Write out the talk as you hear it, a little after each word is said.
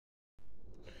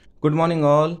Good morning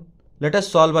all. Let us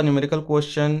solve a numerical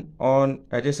question on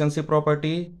adjacency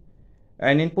property.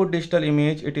 An input digital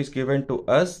image, it is given to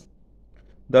us.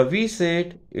 The V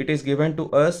set, it is given to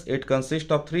us. It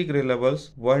consists of three gray levels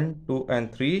 1, 2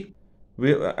 and 3.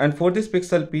 And for this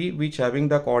pixel P, which having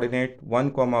the coordinate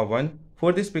 1, 1,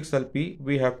 for this pixel P,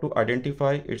 we have to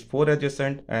identify its 4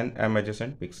 adjacent and m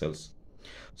adjacent pixels.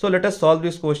 So let us solve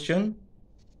this question.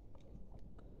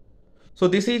 So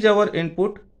this is our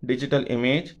input digital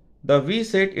image. The V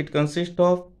set, it consists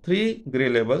of three gray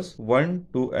labels 1,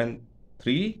 2 and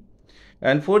 3.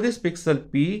 And for this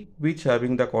pixel P, which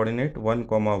having the coordinate 1,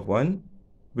 1,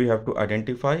 we have to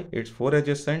identify its 4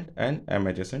 adjacent and m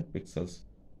adjacent pixels.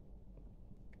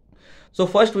 So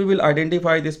first we will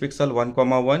identify this pixel 1,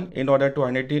 1. In order to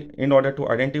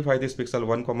identify this pixel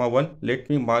 1, 1, let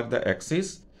me mark the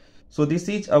axis. So this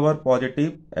is our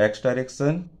positive x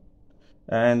direction,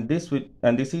 and this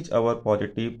is our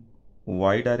positive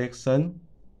y direction.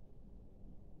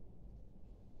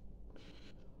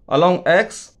 Along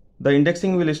x, the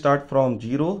indexing will start from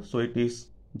 0, so it is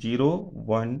 0,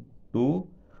 1, 2.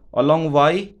 Along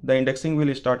y, the indexing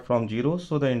will start from 0,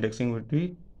 so the indexing would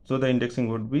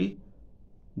be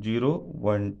 0,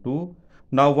 1, 2.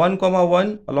 Now 1,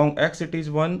 1, along x it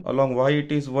is 1, along y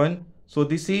it is 1. So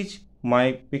this is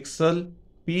my pixel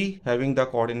P having the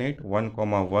coordinate 1,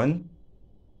 1.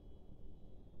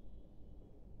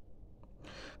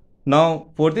 Now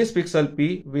for this pixel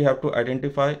P, we have to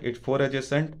identify its 4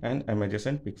 adjacent and m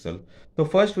adjacent pixel. So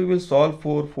first we will solve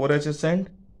for 4 adjacent.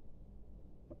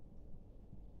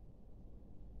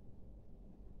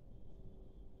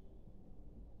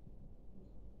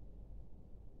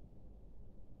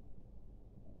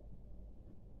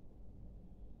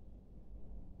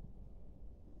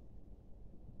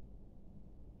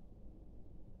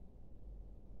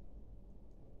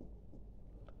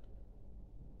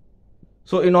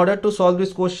 So in order to solve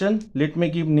this question, let me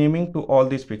give naming to all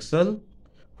these pixels.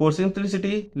 For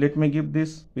simplicity, let me give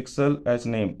this pixel as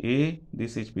name A,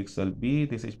 this is pixel B,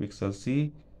 this is pixel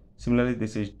C, similarly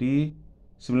this is D,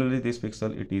 similarly this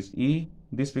pixel it is E,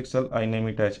 this pixel I name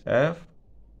it as F,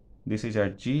 this is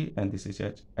at G and this is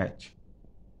at H.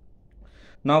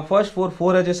 Now first for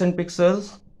 4 adjacent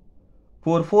pixels,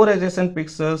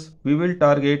 we will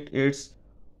target its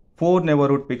 4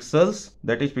 neighborhood pixels,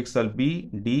 that is pixel B,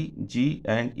 D, G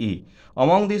and E.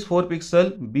 Among these 4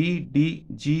 pixels B, D,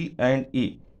 G and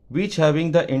E, which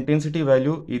having the intensity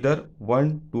value either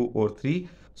 1, 2 or 3.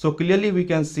 So clearly we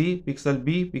can see pixel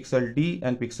B, pixel D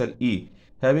and pixel E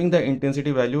having the intensity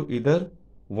value either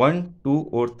 1, 2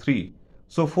 or 3.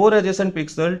 So 4 adjacent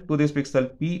pixels to this pixel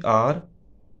P are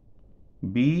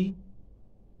B,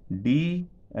 D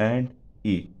and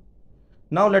E.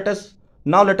 Now let us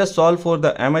solve for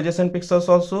the m adjacent pixels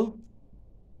also.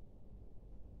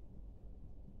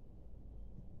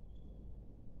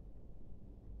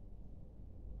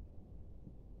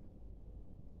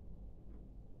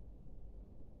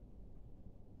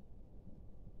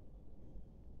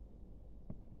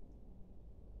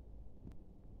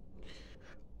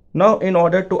 Now in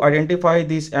order to identify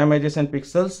these m adjacent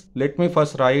pixels, let me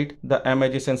first write the m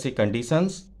adjacency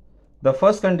conditions. The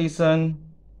first condition,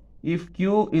 if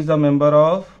Q is a member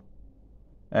of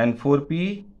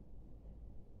N4P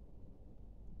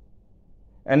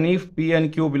and if P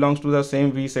and Q belongs to the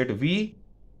same V set V,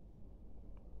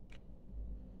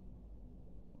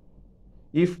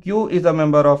 if Q is a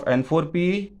member of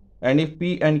N4P and if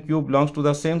P and Q belongs to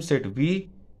the same set V,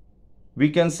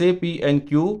 we can say P and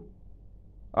Q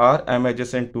are m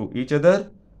adjacent to each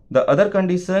other. The other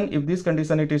condition, if this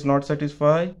condition it is not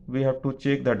satisfied, we have to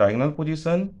check the diagonal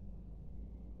position.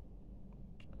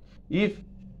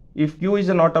 If Q is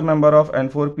not a member of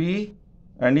N4P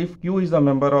and if Q is a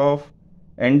member of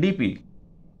NDP,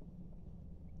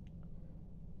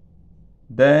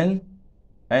 then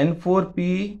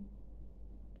N4P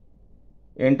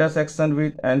intersection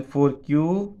with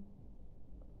N4Q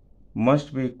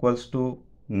must be equals to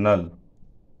null.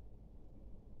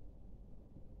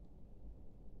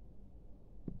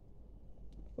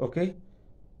 Okay.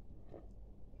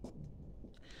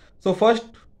 So first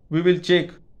we will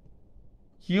check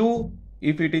Q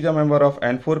if it is a member of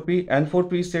N4P.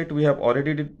 N4P set we have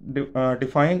already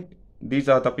defined. These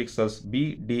are the pixels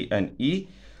B, D and E.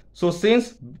 So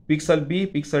since pixel B,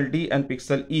 pixel D and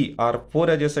pixel E are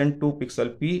 4 adjacent to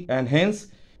pixel P, and hence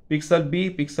pixel B,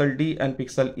 pixel D and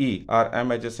pixel E are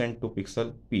m adjacent to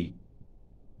pixel P.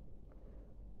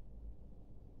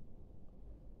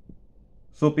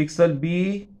 So pixel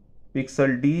B,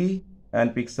 pixel D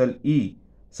and pixel E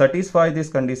satisfy this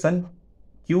condition.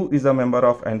 Q is a member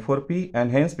of N4P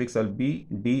and hence pixel B,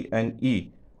 D and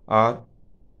E are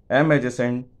m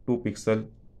adjacent to pixel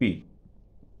P.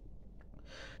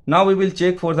 Now we will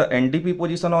check for the NDP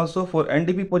position also. For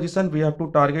NDP position, we have to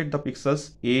target the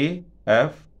pixels A,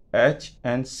 F, H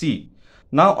and C.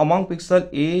 Now among pixel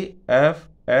A, F,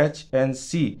 H and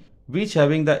C, which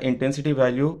having the intensity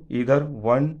value either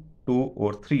 1, 2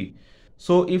 or 3.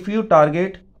 So if you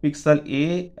target pixel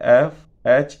A, F,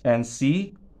 H and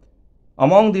C,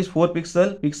 among these 4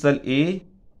 pixel, pixel A,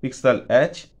 pixel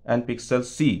H and pixel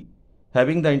C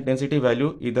having the intensity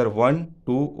value either 1,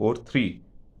 2 or 3.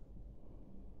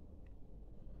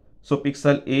 So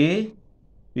pixel A,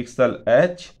 pixel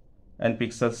H and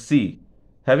pixel C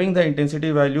having the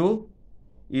intensity value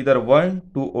either 1,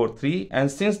 2 or 3, and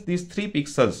since these 3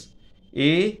 pixels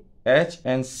A, H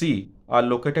and C are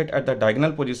located at the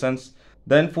diagonal positions,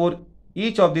 then for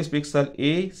each of these pixel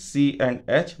A, C and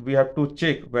H, we have to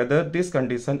check whether this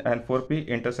condition N4P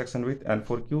intersection with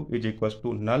N4Q is equals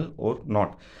to null or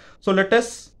not. So let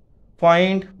us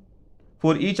find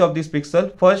for each of these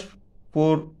pixel. First,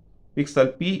 for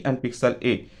pixel P and pixel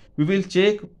A, we will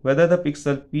check whether the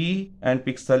pixel P and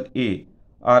pixel A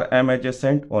are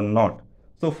m-adjacent or not.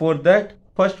 So for that,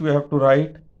 first we have to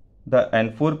write the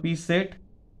N4P set.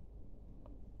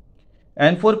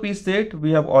 N4P set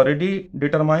we have already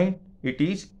determined, it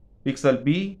is pixel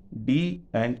B, D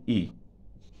and E.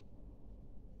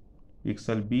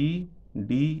 Pixel B,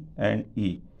 D and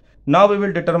E. Now we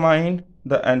will determine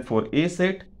the N4A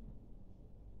set.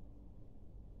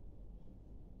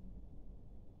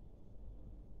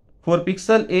 For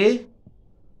pixel A,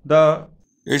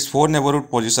 its 4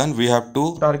 neighborhood position, we have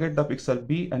to target the pixel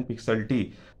B and pixel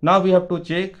D. Now we have to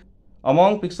check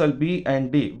among pixel B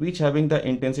and D which having the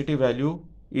intensity value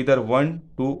either 1,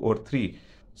 2 or 3.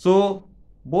 So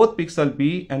both pixel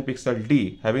B and pixel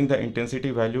D having the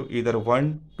intensity value either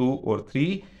 1, 2 or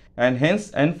 3, and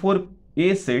hence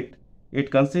N4A set,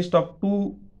 it consists of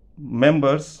 2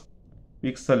 members,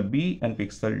 pixel B and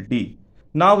pixel D.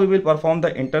 Now we will perform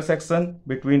the intersection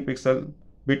between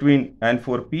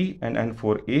N4P and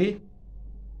N4A.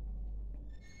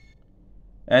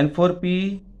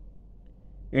 N4P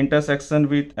intersection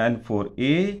with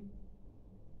N4A.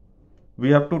 We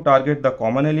have to target the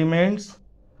common elements.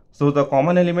 So the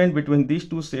common element between these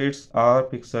two sets are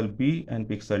pixel B and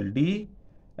pixel D.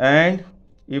 And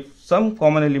if some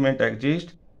common element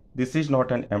exists, this is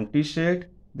not an empty set,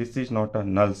 this is not a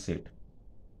null set.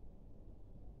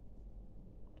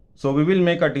 So we will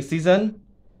make a decision.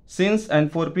 Since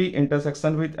N4P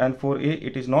intersection with N4A,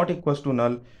 it is not equals to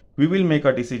null, we will make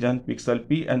a decision pixel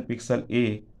P and pixel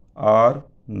A are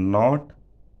not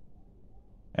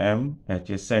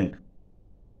m-adjacent.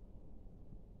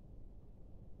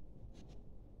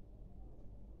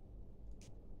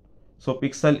 So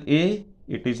pixel A,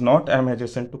 it is not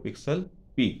m-adjacent to pixel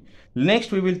P.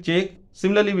 Next we will check,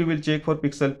 similarly we will check for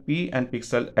pixel P and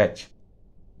pixel H.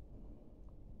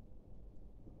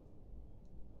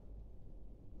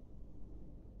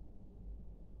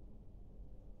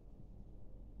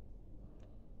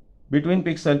 Between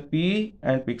pixel P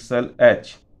and pixel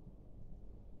H,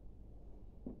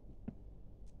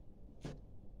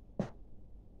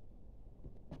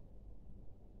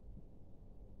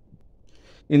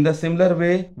 in the similar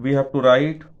way, we have to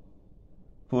write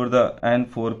for the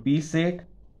N4P set.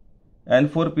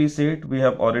 N4P set we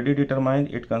have already determined,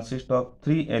 it consists of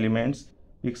 3 elements,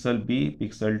 pixel B,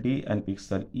 pixel D and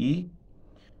pixel E.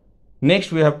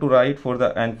 Next we have to write for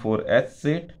the N4H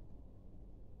set.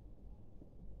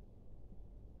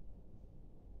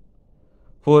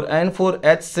 For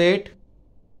N4H set,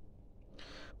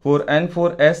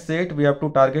 we have to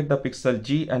target the pixel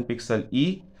G and pixel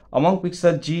E. Among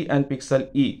pixel G and pixel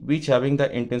E, which having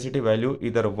the intensity value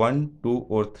either 1, 2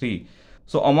 or 3.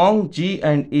 So among G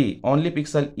and E, only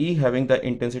pixel E having the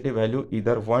intensity value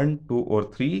either 1, 2 or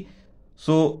 3.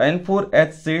 So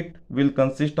N4H set will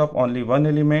consist of only one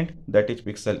element, that is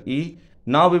pixel E.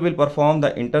 Now we will perform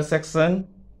the intersection,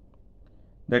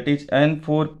 that is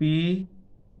N4P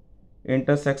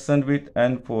intersection with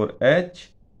N4H.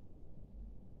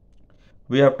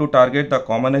 We have to target the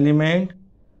common element.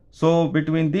 So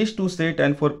between these two sets,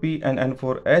 N4P and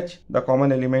N4H, the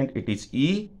common element it is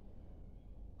E.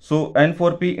 So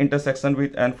N4P intersection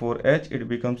with N4H, it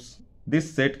becomes,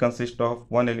 this set consists of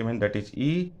one element, that is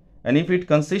E. And if it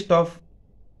consists of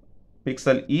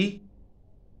pixel E,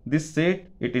 this set,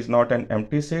 it is not an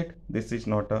empty set, this is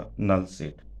not a null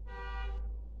set.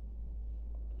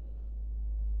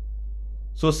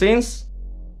 So since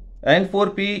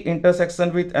N4P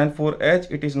intersection with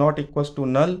N4H, it is not equals to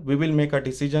null, we will make a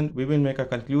decision, we will make a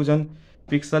conclusion,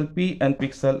 pixel P and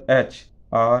pixel H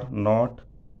are not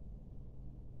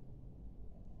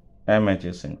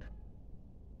m-adjacent.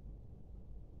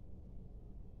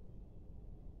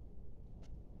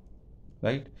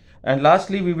 right? And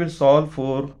lastly we will solve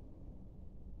for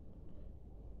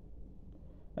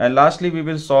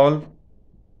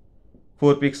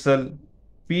pixel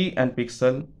P and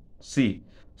pixel C.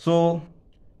 So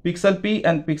pixel P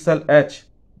and pixel H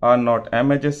are not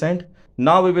M adjacent.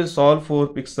 Now we will solve for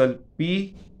pixel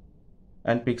P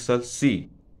and pixel C.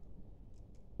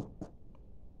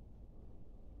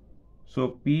 So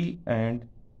P and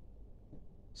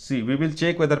C, we will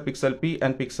check whether pixel P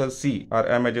and pixel C are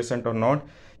M adjacent or not.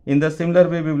 In the similar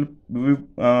way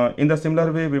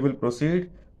we will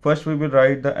proceed. First we will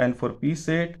write the N for P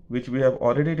set, which we have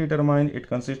already determined. It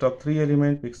consists of 3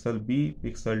 elements: pixel B,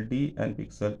 pixel D and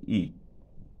pixel E.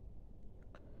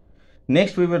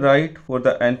 Next we will write for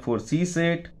the N for C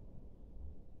set.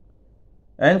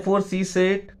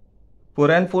 For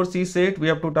N4 C set, we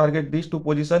have to target these two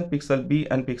positions, pixel B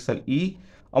and pixel E.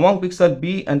 Among pixel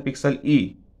B and pixel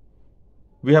E,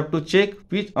 we have to check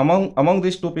which among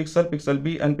these two pixels, pixel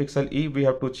B and pixel E, we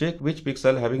have to check which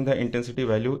pixel having the intensity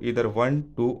value either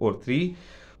 1, 2 or 3.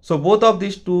 So both of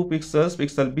these two pixels,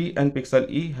 pixel B and pixel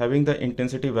E, having the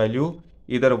intensity value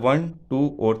either 1,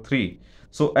 2 or 3.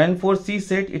 So N4 C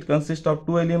set, it consists of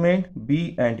 2 elements,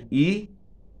 B and E.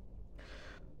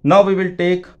 Now we will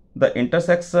take the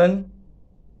intersection.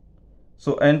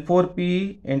 So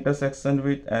N4P intersection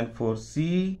with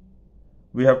N4C,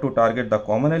 we have to target the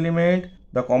common element.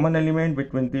 The common element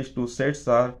between these two sets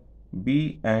are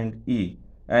B and E,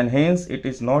 and hence it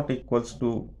is not equals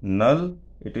to null,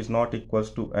 it is not equals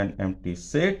to an empty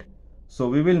set. So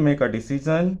we will make a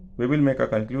decision, we will make a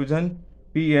conclusion: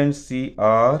 P and C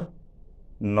are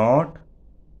not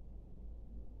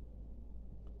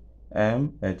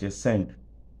M adjacent.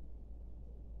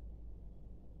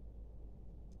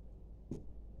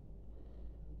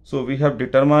 So we have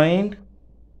determined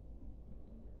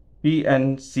P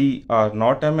and C are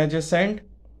not M adjacent.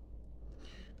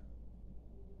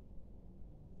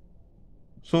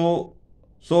 So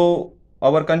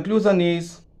our conclusion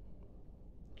is,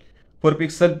 for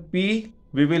pixel P,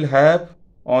 we will have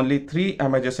only 3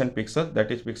 M adjacent pixels, that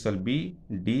is pixel B,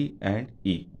 D and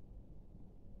E.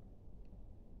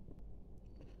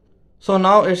 So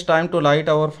now it's time to write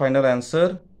our final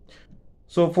answer.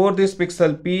 So for this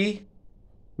pixel P,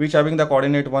 which having the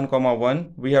coordinate 1,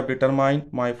 1, we have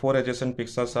determined my 4 adjacent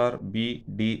pixels are B,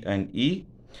 D and E.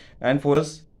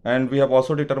 And we have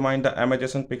also determined the M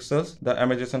adjacent pixels. The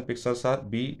M adjacent pixels are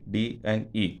B, D and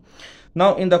E.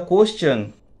 Now in the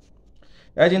question,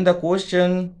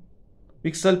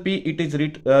 pixel P, it is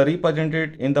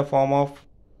represented in the form of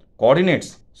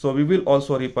coordinates. So we will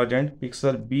also represent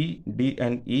pixel B, D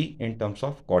and E in terms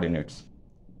of coordinates.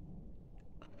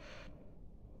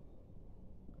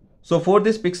 So for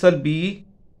this pixel B,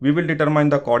 we will determine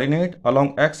the coordinate.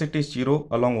 Along x it is 0,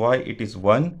 along y it is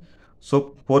 1.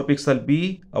 So for pixel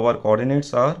B, our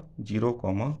coordinates are 0,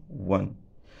 1.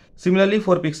 Similarly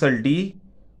for pixel D,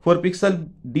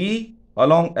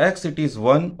 along x it is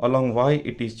 1, along y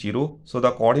it is 0. So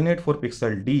the coordinate for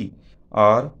pixel D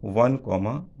are 1,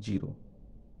 0.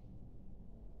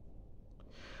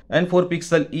 And for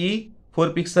pixel E,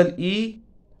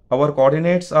 our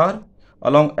coordinates are,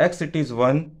 along x it is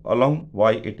 1, along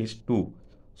y it is 2.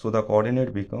 So the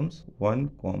coordinate becomes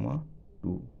 1,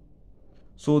 2.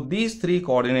 So these 3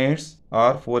 coordinates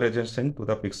are 4 adjacent to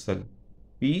the pixel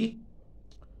P.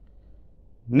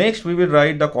 Next we will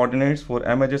write the coordinates for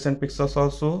M adjacent pixels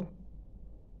also.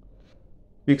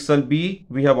 Pixel B,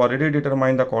 we have already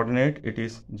determined the coordinate, it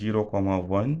is 0,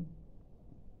 1.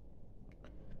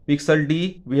 Pixel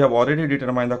D, we have already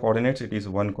determined the coordinates, it is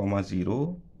 1,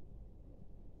 0.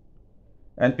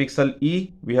 And pixel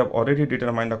E, we have already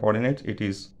determined the coordinates, it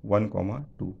is 1,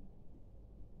 2.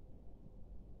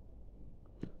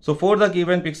 So for the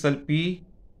given pixel P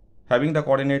having the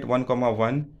coordinate 1,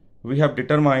 1, we have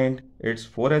determined its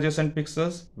 4 adjacent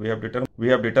pixels, we have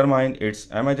determined its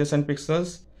M adjacent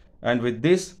pixels, and with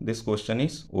this question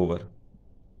is over.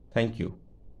 Thank you.